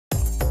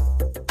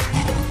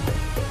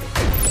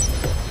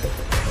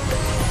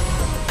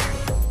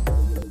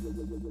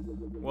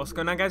What's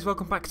going on, guys?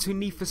 Welcome back to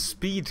Need for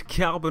Speed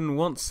Carbon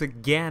once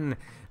again,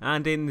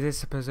 and in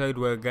this episode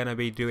we're gonna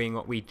be doing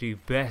what we do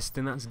best,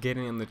 and that's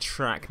getting on the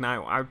track.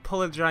 Now I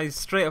apologise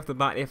straight off the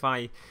bat if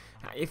I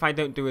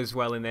don't do as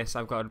well in this.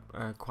 I've got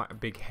quite a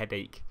big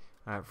headache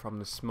from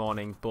this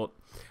morning, but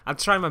I'll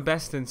try my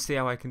best and see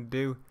how I can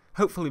do.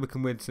 Hopefully we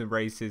can win some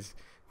races,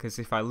 because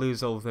if I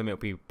lose all of them it'll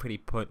be a pretty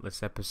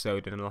pointless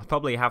episode, and I'll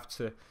probably have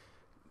to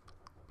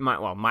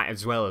might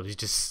as well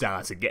just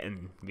start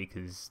again,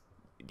 because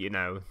you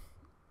know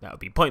that would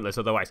be pointless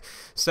otherwise.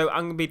 So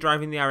I'm going to be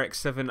driving the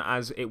RX-7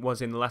 as it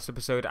was in the last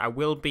episode. I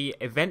will be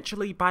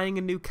eventually buying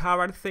a new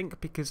car, I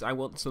think, because I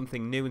want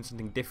something new and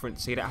something different,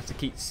 so you don't have to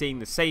keep seeing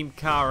the same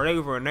car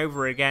over and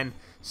over again.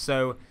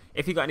 So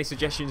if you've got any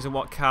suggestions on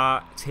what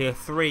car, tier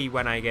 3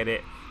 when I get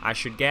it, I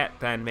should get,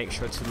 then make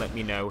sure to let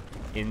me know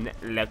in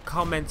the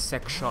comment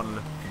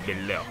section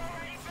below.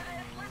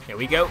 Here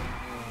we go.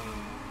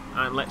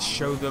 And let's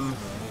show them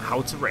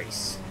how to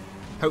race.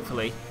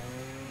 Hopefully.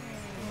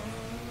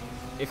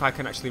 If I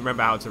can actually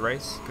remember how to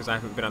race, because I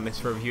haven't been on this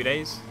for a few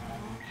days.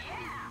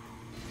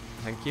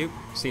 Thank you.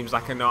 Seems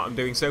like I know what I'm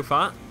doing so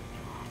far.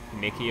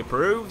 Nikki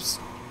approves.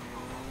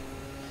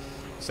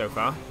 So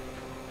far.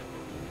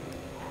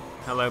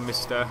 Hello,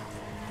 mister.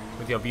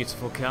 With your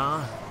beautiful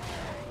car.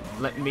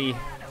 Let me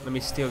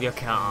steal your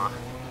car.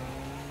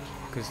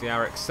 Because the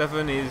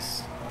RX-7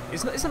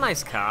 it's a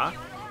nice car.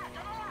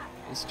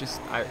 It's just,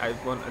 I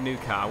want a new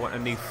car. I want a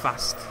new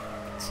fast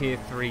tier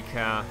 3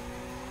 car.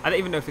 I don't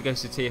even know if it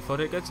goes to tier 4.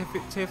 Did it go to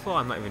tier 4?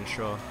 I'm not even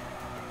sure.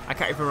 I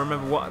can't even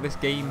remember what this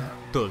game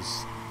does,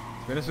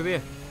 to be honest with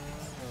you.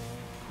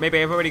 Maybe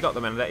I've already got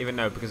them and I don't even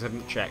know because I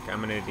didn't check.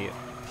 I'm an idiot.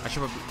 I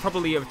should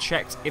probably have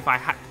checked if I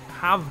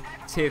have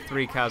tier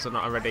 3 cars or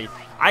not already.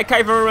 I can't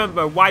even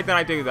remember. Why did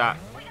I do that?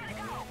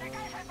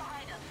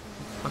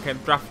 Okay,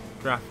 draft.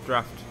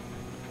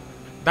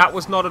 That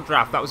was not a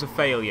draft. That was a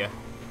failure.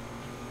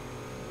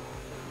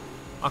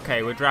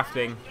 Okay, we're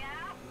drafting.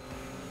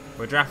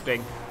 We're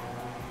drafting.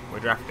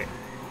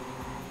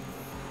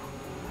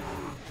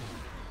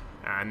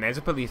 And there's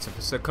a police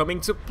officer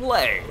coming to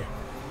play.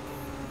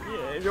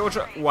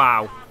 Yeah,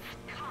 wow.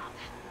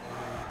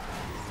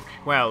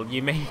 Well,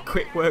 you made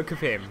quick work of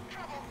him.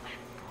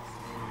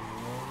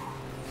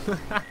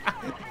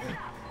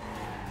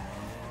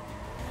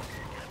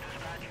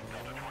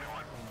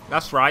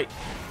 That's right.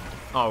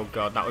 Oh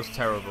god, that was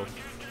terrible.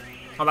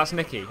 Oh, that's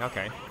Nikki.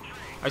 Okay.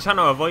 I was trying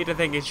to avoid. I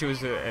think she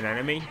was an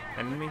enemy,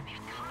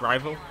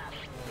 rival.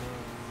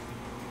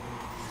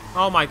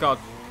 Oh my god.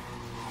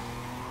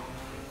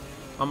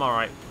 I'm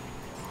alright.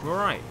 I'm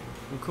alright.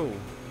 I'm cool.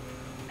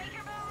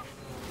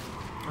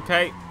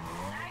 Okay.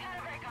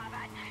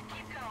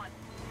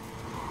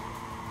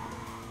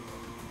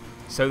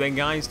 So then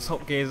guys,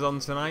 Top Gear's on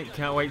tonight.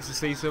 Can't wait to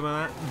see some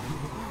of that.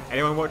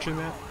 Anyone watching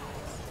that?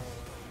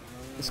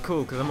 It's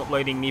cool because I'm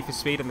uploading Need for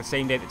Speed on the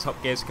same day that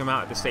Top Gear's come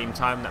out at the same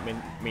time. That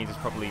means it's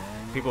probably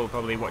people will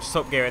probably watch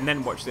Top Gear and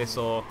then watch this,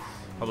 or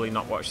probably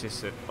not watch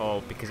this at all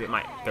because it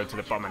might go to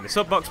the bottom in the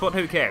sub box, but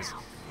who cares?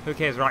 Who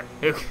cares, right?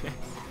 Who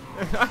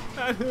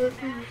cares?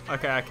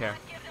 Okay.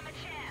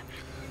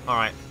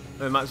 Alright,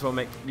 then might as well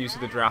make use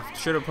of the draft.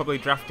 Should have probably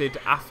drafted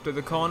after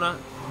the corner,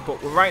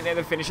 but we're right near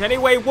the finish.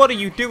 Anyway, what are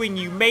you doing,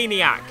 you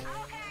maniac?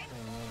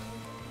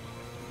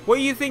 What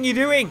do you think you're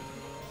doing?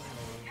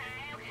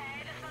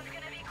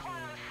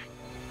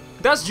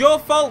 That's your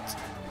fault!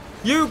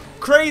 You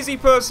crazy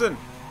person!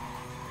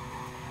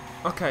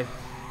 Okay.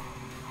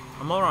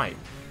 I'm alright.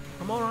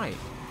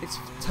 It's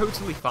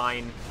totally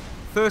fine.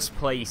 First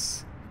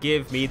place.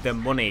 Give me the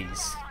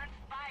monies.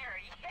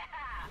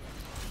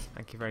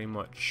 Thank you very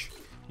much.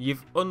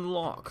 You've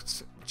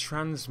unlocked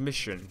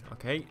transmission.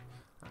 Okay.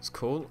 That's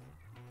cool.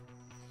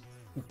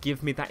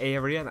 Give me that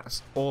area.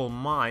 That's all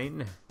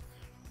mine.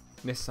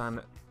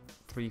 Nissan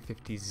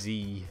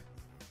 350Z.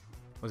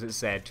 Was it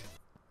Z?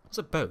 Was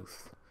it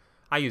both?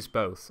 I use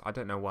both. I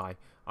don't know why.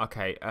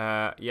 Okay.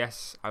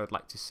 Yes, I would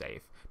like to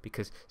save.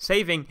 Because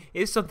saving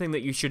is something that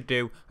you should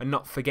do and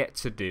not forget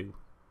to do.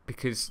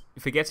 Because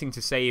forgetting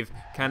to save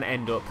can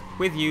end up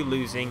with you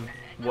losing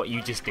what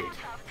you just did.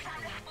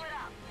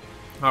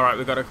 Alright,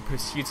 we've got a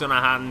pursuit on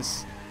our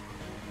hands.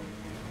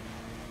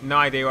 No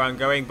idea where I'm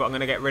going, but I'm going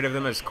to get rid of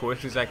them as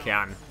quick as I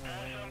can.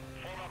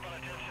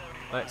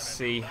 Let's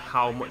see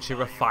how much of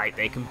a fight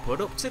they can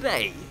put up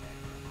today.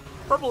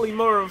 Probably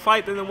more of a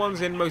fight than the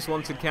ones in Most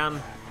Wanted can,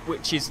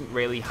 which isn't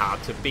really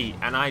hard to beat.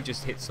 And I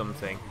just hit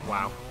something.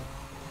 Wow.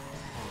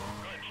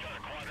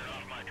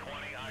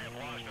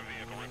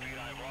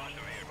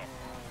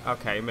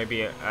 Okay,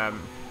 maybe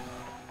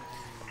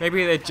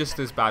they're just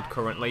as bad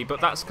currently, but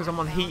that's because I'm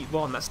on heat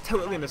 1. That's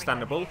totally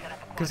understandable,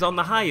 because on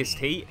the highest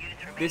heat,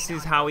 this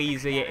is how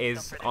easy it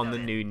is on the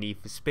new Need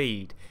for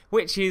Speed,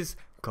 which is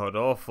god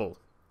awful.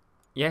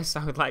 Yes,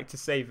 I would like to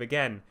save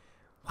again.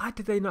 Why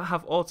did they not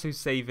have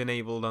autosave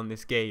enabled on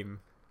this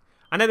game?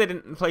 I know they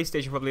didn't.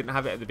 PlayStation probably didn't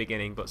have it at the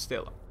beginning, but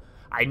still,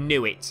 I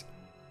knew it.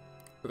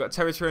 We've got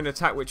territory and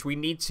attack, which we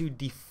need to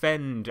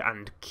defend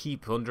and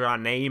keep under our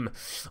name.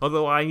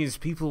 Otherwise,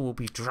 people will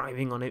be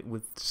driving on it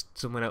with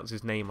someone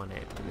else's name on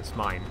it, and it's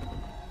mine.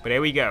 But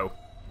here we go.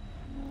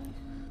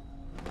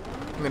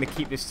 I'm going to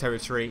keep this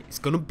territory. It's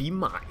going to be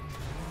mine.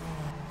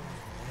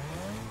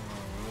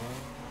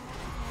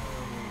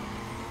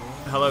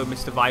 Hello,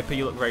 Mr. Viper.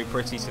 You look very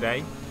pretty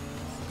today.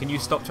 Can you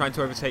stop trying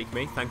to overtake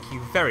me? Thank you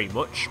very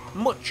much.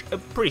 Much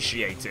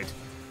appreciated.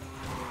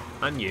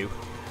 And you.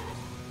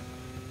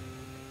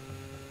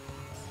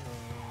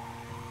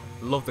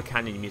 Love the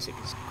canyon music.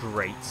 It's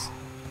great.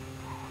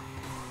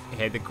 You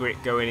hear the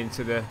grit going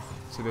into the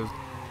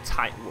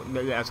I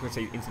was going to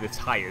say into the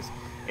tires,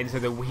 into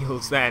the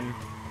wheels. Then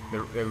the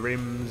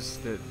rims,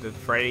 the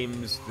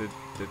frames, the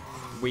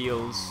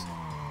wheels.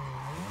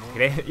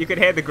 You could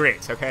hear the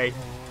grit, okay,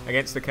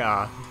 against the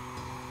car.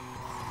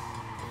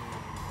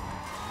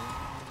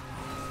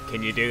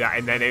 Can you do that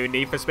in the new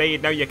Need for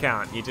Speed? No, you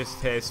can't. You just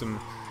hear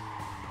some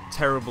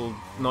terrible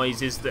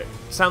noises that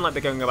sound like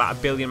they're going about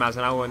 1 billion miles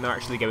an hour when they're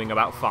actually going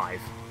about 5.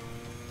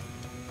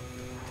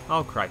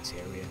 Oh,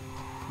 criteria.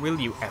 Will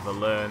you ever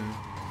learn?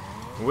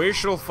 We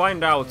shall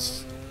find out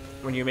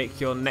when you make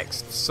your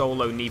next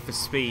solo Need for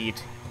Speed.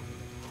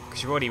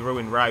 Because you've already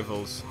ruined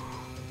Rivals.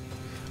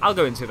 I'll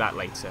go into that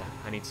later.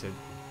 I need to...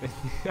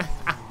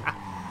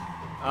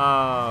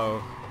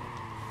 Oh...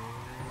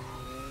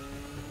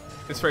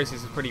 This race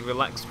is a pretty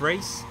relaxed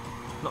race.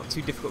 Not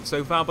too difficult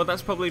so far, but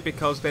that's probably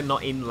because they're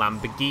not in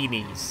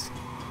Lamborghinis.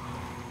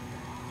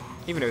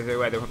 Even if they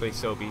were, they'll probably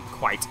still be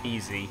quite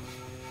easy.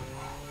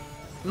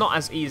 Not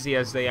as easy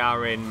as they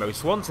are in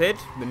Most Wanted,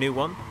 the new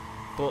one,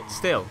 but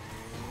still.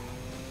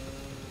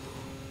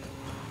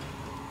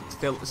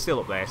 Still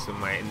up there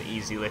somewhere in the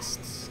easy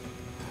lists.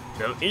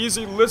 The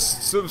easy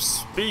lists of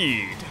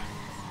speed.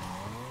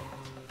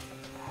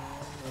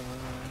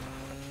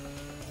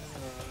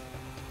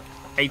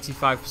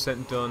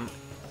 %85 done.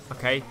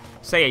 Okay,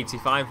 say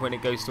 85 when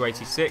it goes to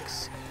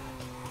 86.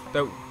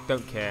 Don't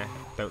care.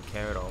 Don't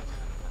care at all.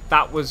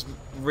 That was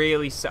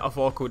really set off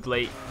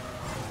awkwardly.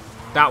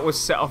 That was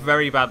set off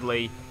very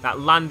badly. That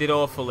landed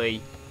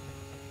awfully.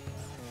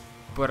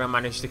 But I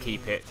managed to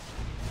keep it.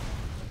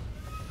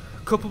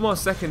 A couple more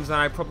seconds and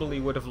I probably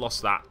would have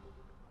lost that.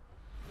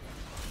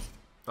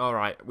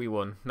 Alright, we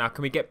won. Now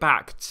can we get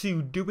back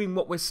to doing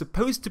what we're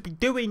supposed to be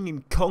doing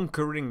and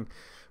conquering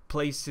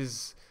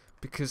places?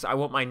 Because I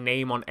want my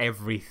name on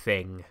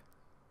everything.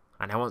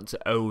 And I want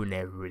to own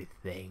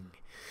everything.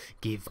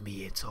 Give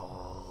me it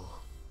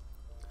all.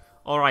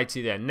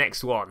 Alrighty then,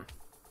 next one.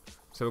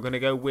 So we're going to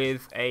go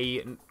with a...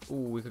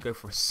 Ooh, we could go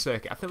for a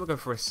circuit. I think we'll go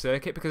for a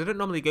circuit because I don't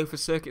normally go for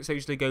circuits. I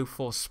usually go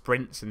for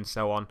sprints and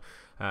so on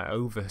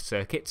over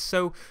circuits.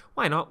 So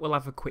why not? We'll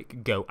have a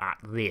quick go at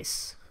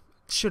this.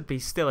 Should be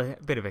still a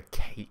bit of a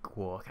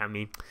cakewalk. I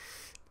mean...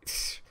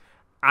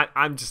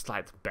 I'm just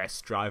like the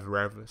best driver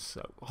ever,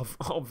 so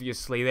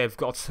obviously they've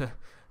got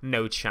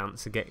no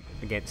chance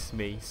against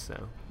me,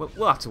 so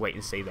we'll have to wait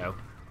and see though.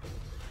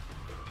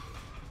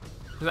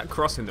 Is that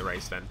crossing the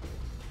race then?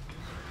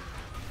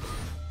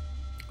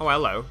 Oh,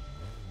 hello.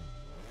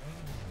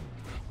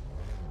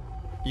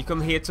 You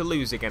come here to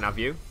lose again, have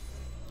you?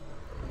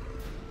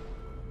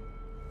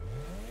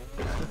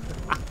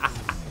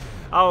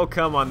 Oh,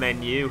 come on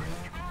then, you.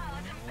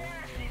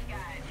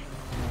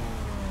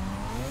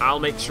 I'll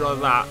make sure of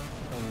that.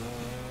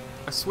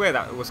 I swear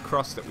that was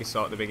cross that we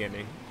saw at the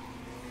beginning.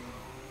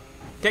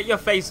 Get your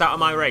face out of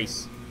my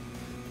race.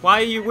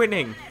 Why are you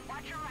winning?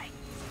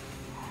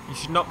 You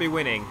should not be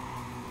winning.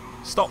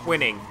 Stop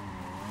winning.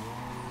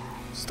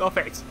 Stop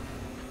it.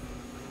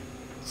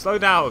 Slow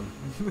down.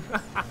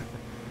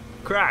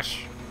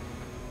 Crash.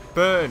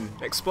 Burn.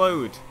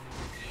 Explode.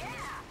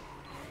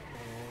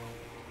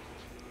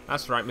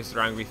 That's right,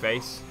 Mr. Angry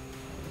Face.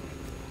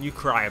 You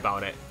cry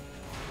about it.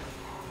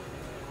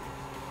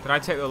 Did I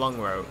take the long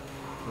route?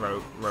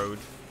 Route.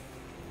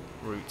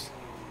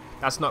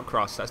 That's not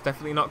cross. That's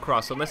definitely not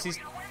cross. Unless he's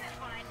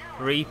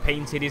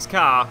repainted his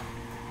car.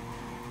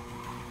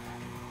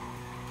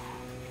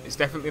 It's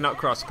definitely not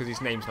cross because his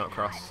name's not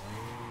cross.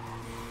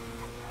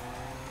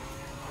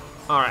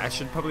 Alright, I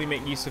should probably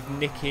make use of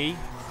Nikki.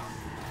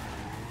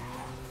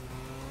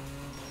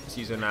 Let's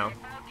use her now.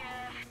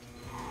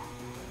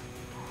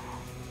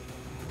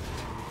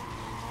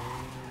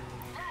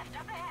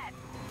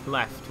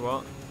 Left,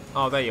 what?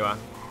 Oh, there you are.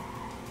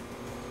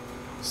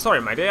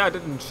 Sorry, my dear, I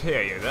didn't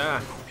hear you there.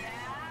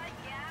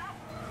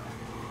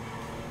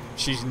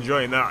 She's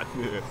enjoying that.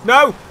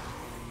 No!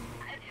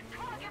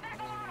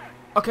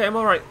 Okay, I'm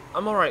alright.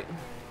 I'm alright.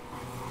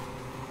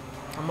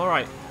 I'm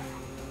alright.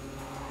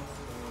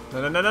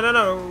 No, no, no, no, no,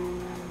 no.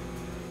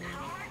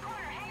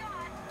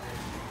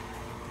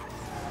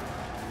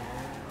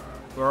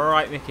 We're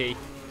alright, Nikki.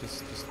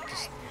 Just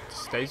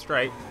stay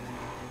straight.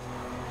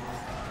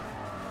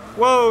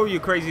 Whoa,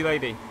 you crazy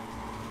lady.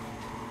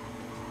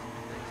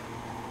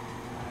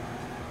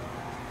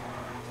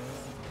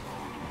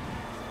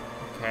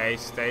 Okay,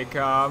 stay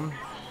calm.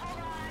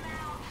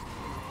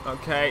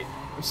 Okay,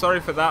 I'm sorry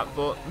for that,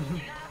 but...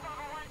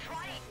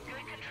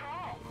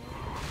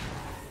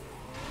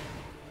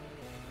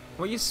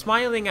 What are you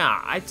smiling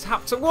at? I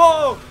tapped to...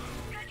 Whoa!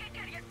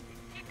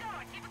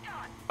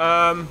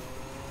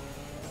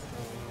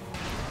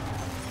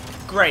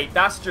 Great,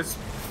 that's just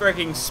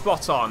freaking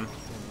spot on.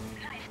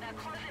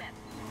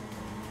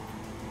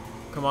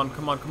 Come on,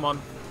 come on, come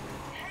on.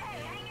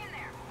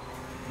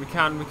 We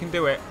can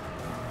do it.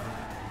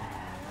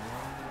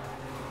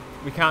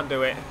 We can't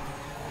do it.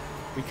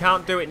 We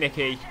can't do it,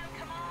 Nikki.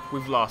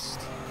 We've lost.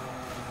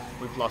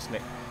 We've lost,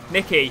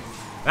 Nikki,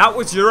 that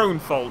was your own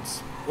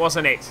fault,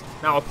 wasn't it?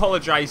 Now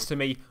apologise to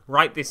me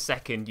right this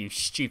second, you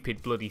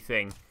stupid bloody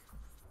thing.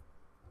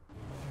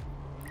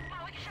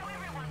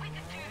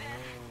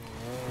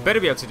 You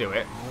better be able to do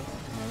it.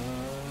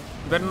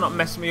 You better not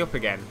mess me up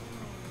again.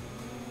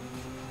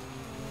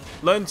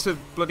 Learn to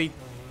bloody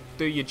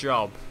do your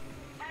job.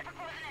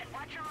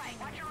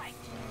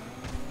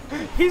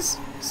 His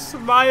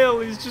smile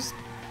is just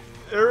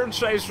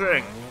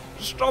irritating.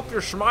 Stop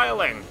your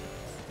smiling.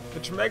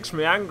 It makes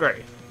me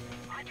angry.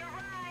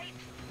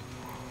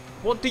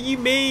 What do you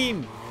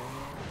mean?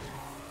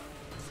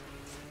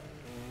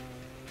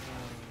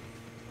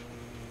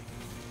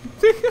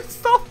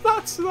 Stop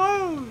that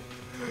smile.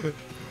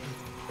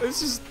 It's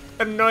just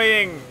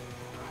annoying.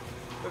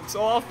 It's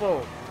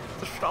awful.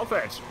 Stop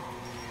it.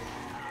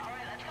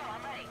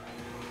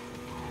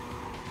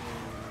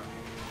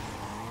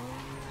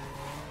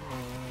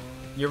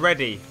 You're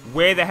ready.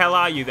 Where the hell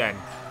are you then?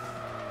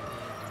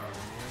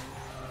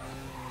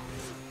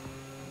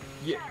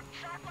 Yeah.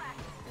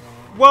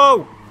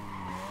 Whoa!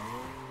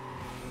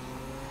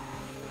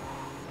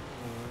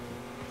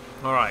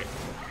 Alright.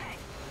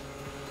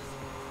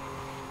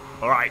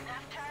 Alright.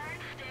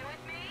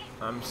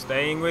 I'm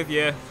staying with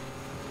you.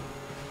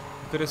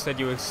 Could have said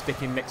you were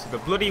sticking next to the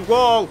bloody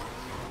wall!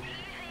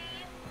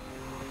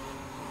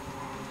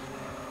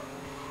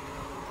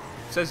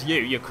 Says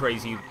you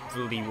crazy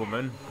bloody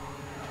woman.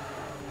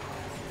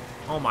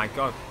 Oh my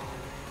god.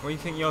 Where do you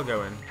think you're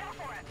going?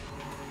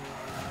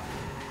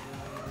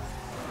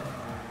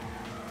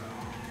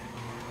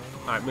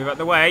 Alright, move out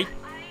the way.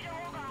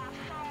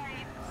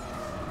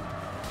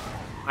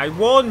 I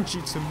warned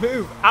you to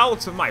move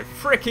out of my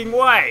freaking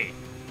way!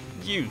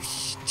 You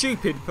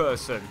stupid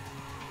person.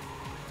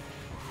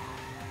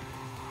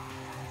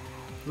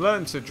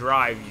 Learn to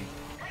drive, you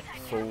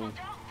fool.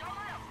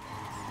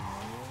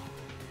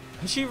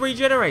 Has she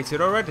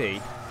regenerated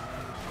already?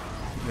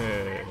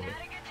 No.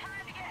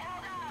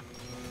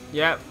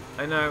 Yep,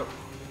 I know.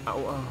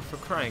 Oh, for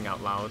crying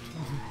out loud.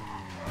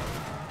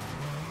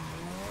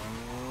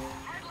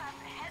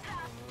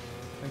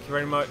 Thank you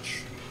very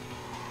much.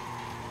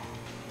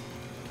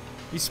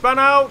 You spun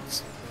out!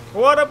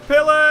 What a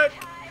pillock!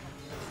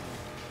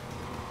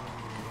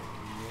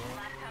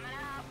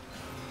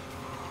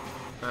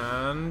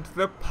 And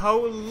the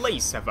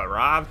police have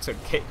arrived to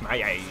kick my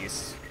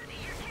ass.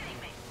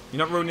 You're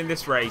not ruining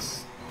this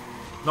race.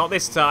 Not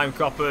this time,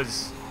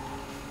 coppers.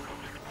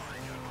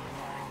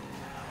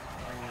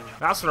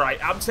 That's right,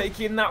 I'm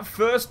taking that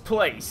first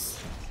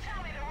place.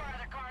 Tell me there were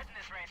other cars in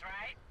this race,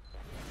 right?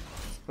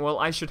 Well,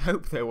 I should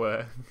hope there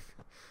were.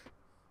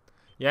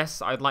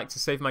 Yes, I'd like to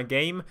save my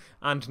game,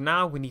 and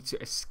now we need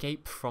to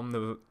escape from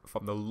the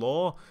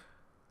law.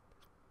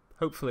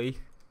 Hopefully,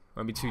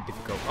 won't be too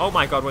difficult. Oh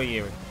my god, what are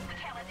you doing? We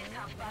can't let these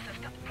cops bust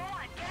us. Come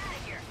on, get out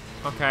of here.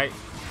 Okay.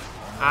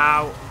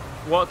 Ow.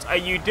 What are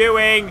you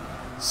doing?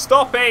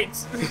 Stop it!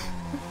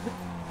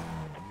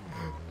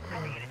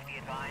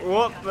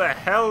 What the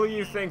hell are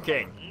you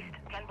thinking?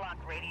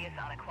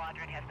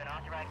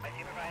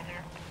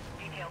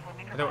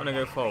 I don't want to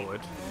go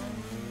forward.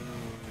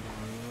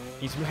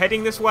 He's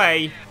heading this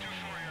way.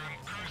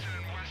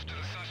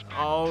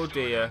 Oh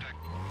dear.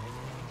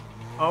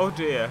 Oh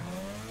dear.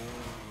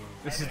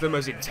 This is the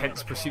most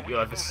intense pursuit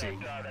you'll ever see.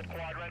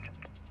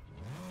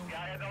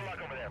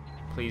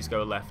 Please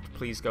go left.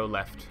 Please go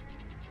left.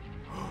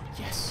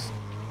 Yes.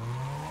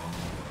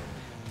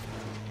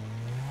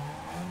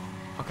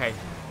 Okay.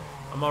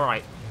 I'm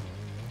alright.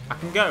 I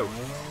can go.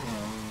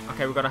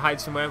 Okay, we've got to hide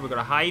somewhere. We've got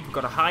to hide. We've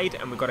got to hide,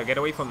 and we've got to get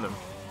away from them.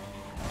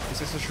 Is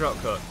this a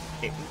shortcut?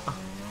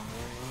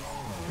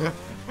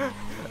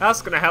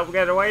 That's going to help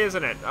get away,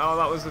 isn't it? Oh,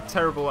 that was a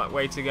terrible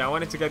way to go. I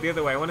wanted to go the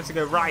other way. I wanted to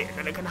go right, and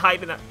then I can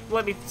hide in that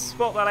bloody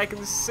spot that I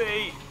can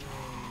see.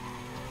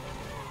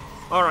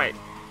 Alright.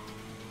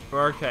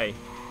 We're okay.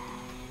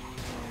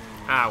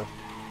 Ow.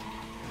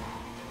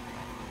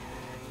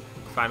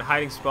 Find a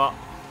hiding spot.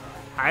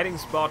 Hiding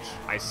spot.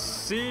 I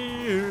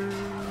see you.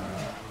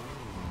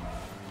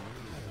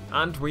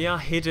 And we are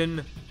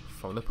hidden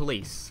from the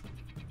police.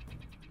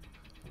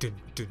 Dun,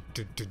 dun,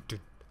 dun, dun, dun.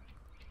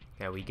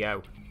 There we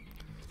go.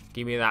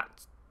 Give me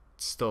that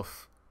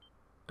stuff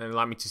and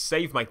allow me to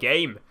save my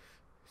game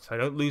so I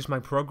don't lose my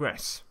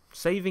progress.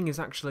 Saving is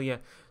actually a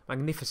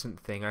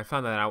magnificent thing. I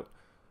found that out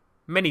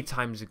many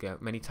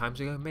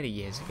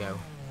years ago.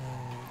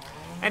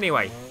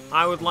 Anyway,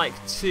 I would like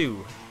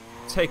to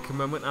take a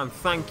moment and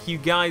thank you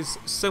guys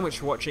so much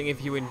for watching.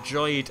 If you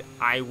enjoyed,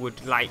 I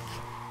would like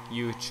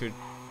you to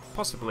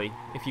possibly,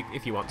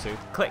 if you want to,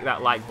 click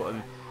that like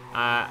button.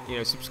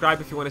 Subscribe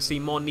if you want to see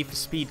more Need for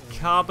Speed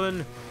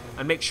Carbon,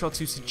 and make sure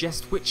to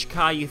suggest which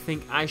car you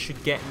think I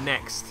should get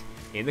next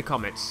in the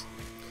comments.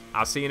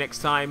 I'll see you next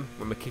time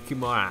when we're kicking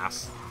more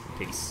ass.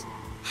 Peace.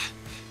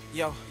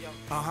 Yo,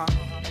 uh-huh.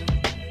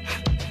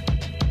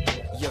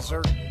 Yes,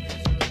 sir.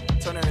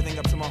 Turn everything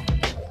up tomorrow.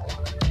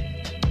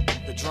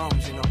 The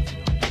drums, you know.